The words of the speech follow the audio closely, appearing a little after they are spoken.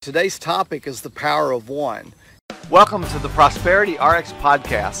Today's topic is the power of one. Welcome to the Prosperity RX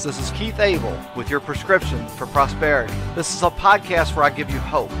Podcast. This is Keith Abel with your prescription for prosperity. This is a podcast where I give you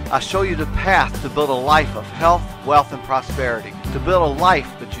hope. I show you the path to build a life of health, wealth, and prosperity. To build a life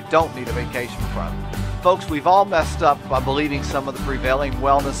that you don't need a vacation from. Folks, we've all messed up by believing some of the prevailing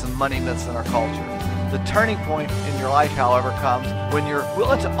wellness and money myths in our culture. The turning point in your life, however, comes when you're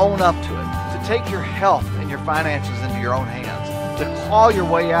willing to own up to it, to take your health and your finances into your own hands, to claw your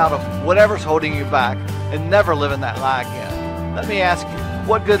way out of whatever's holding you back and never live in that lie again. Let me ask you,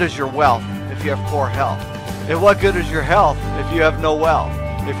 what good is your wealth if you have poor health? And what good is your health if you have no wealth?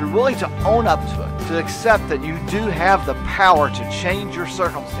 If you're willing to own up to it, to accept that you do have the power to change your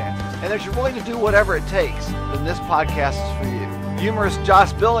circumstances, and that you're willing to do whatever it takes, then this podcast is for you. Humorist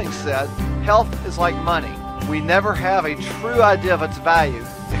Josh Billings said, "Health is like money. We never have a true idea of its value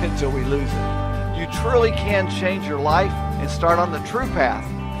until we lose it." You truly can change your life and start on the true path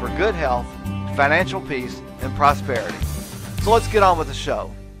for good health, financial peace, and prosperity. So let's get on with the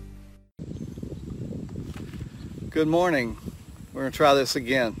show. Good morning. We're going to try this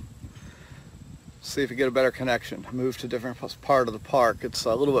again. See if we get a better connection. Move to a different part of the park. It's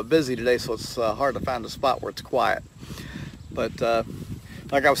a little bit busy today, so it's hard to find a spot where it's quiet. But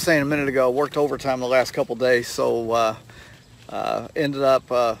like I was saying a minute ago, worked overtime the last couple days, so ended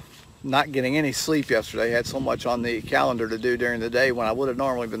up not getting any sleep yesterday. Had so much on the calendar to do during the day when I would have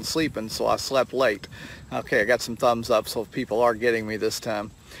normally been sleeping, so I slept late. Okay, I got some thumbs up, so people are getting me this time.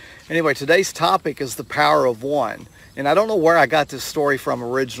 Anyway, today's topic is the power of one. And I don't know where I got this story from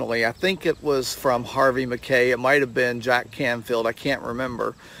originally. I think it was from Harvey Mackay. It might have been Jack Canfield. I can't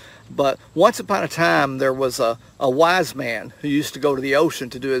remember. But once upon a time, there was a wise man who used to go to the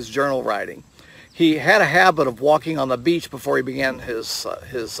ocean to do his journal writing. He had a habit of walking on the beach before he began his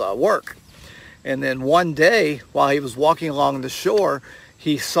work. And then one day, while he was walking along the shore,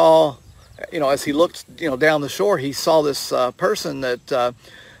 he saw, as he looked, down the shore, he saw this person that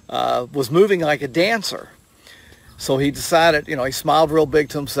was moving like a dancer. So he decided, he smiled real big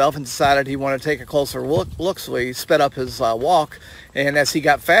to himself and decided he wanted to take a closer look. So he sped up his walk. And as he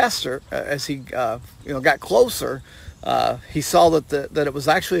got faster, as he got closer, he saw that it was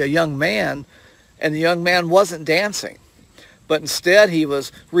actually a young man. And the young man wasn't dancing, but instead he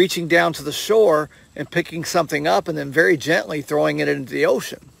was reaching down to the shore and picking something up and then very gently throwing it into the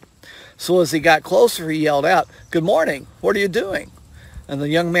ocean. So as he got closer, he yelled out, "Good morning, what are you doing?" And the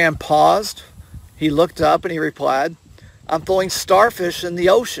young man paused. He looked up and he replied, "I'm throwing starfish in the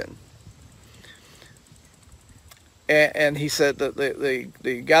ocean." And he said,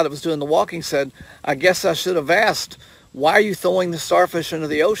 the guy that was doing the walking said, "I guess I should have asked, why are you throwing the starfish into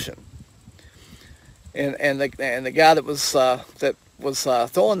the ocean?" And the guy that was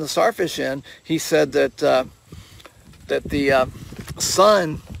throwing the starfish in, he said that the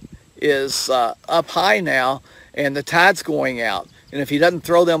sun is up high now and the tide's going out, and if he doesn't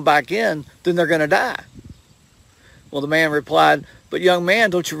throw them back in, then they're going to die. Well, the man replied, "But young man,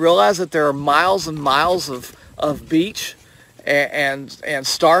 don't you realize that there are miles and miles of beach and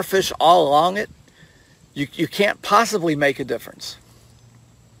starfish all along it? You can't possibly make a difference."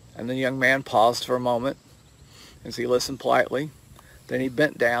 And the young man paused for a moment as he listened politely. Then he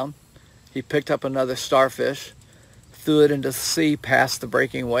bent down. He picked up another starfish, threw it into the sea past the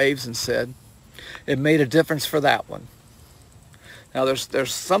breaking waves, and said, "It made a difference for that one." Now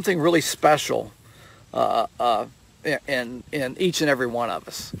there's something really special in each and every one of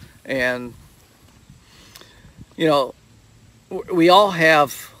us. And, we all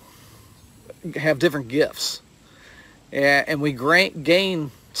have different gifts. And we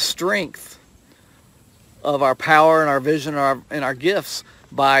gain strength of our power and our vision and our gifts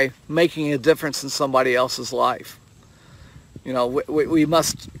by making a difference in somebody else's life. We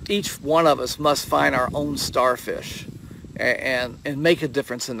must, each one of us must find our own starfish and make a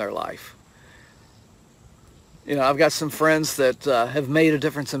difference in their life. I've got some friends that have made a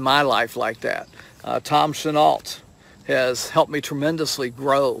difference in my life like that. Tom Chenault has helped me tremendously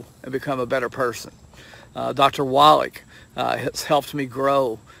grow and become a better person. Dr. Wallach has helped me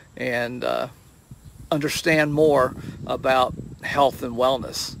grow and understand more about health and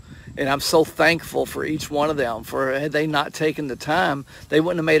wellness. And I'm so thankful for each one of them. For had they not taken the time, they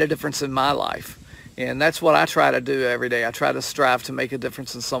wouldn't have made a difference in my life. And that's what I try to do every day. I try to strive to make a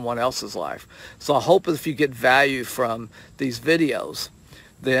difference in someone else's life. So I hope if you get value from these videos,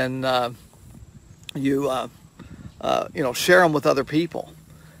 then share them with other people.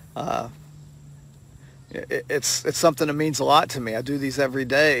 It's something that means a lot to me. I do these every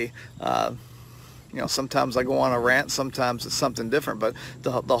day. Sometimes I go on a rant, sometimes it's something different, but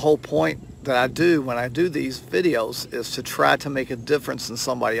the whole point that I do when I do these videos is to try to make a difference in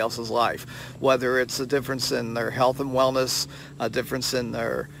somebody else's life, whether it's a difference in their health and wellness, a difference in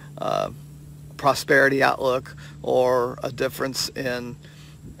their prosperity outlook, or a difference in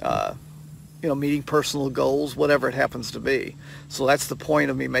meeting personal goals, whatever it happens to be. So that's the point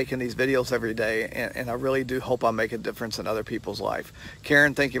of me making these videos every day, and I really do hope I make a difference in other people's life.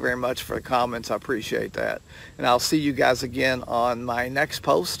 Karen, thank you very much for the comments. I appreciate that. And I'll see you guys again on my next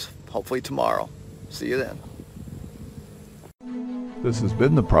post, hopefully tomorrow. See you then. This has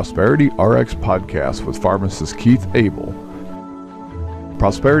been the Prosperity RX podcast with pharmacist Keith Abel.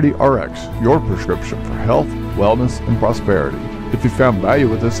 Prosperity RX, your prescription for health, wellness, and prosperity. If you found value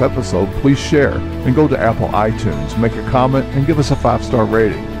with this episode, please share and go to Apple iTunes, make a comment, and give us a 5-star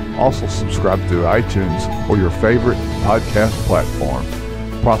rating. Also subscribe to iTunes or your favorite podcast platform.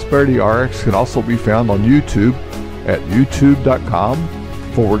 Prosperity RX can also be found on YouTube at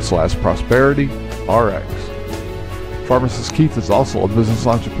youtube.com/Prosperity RX. Pharmacist Keith is also a business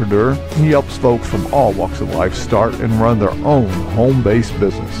entrepreneur. He helps folks from all walks of life start and run their own home-based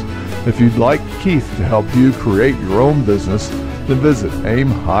business. If you'd like Keith to help you create your own business, then visit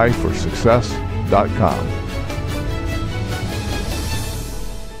aimhighforsuccess.com.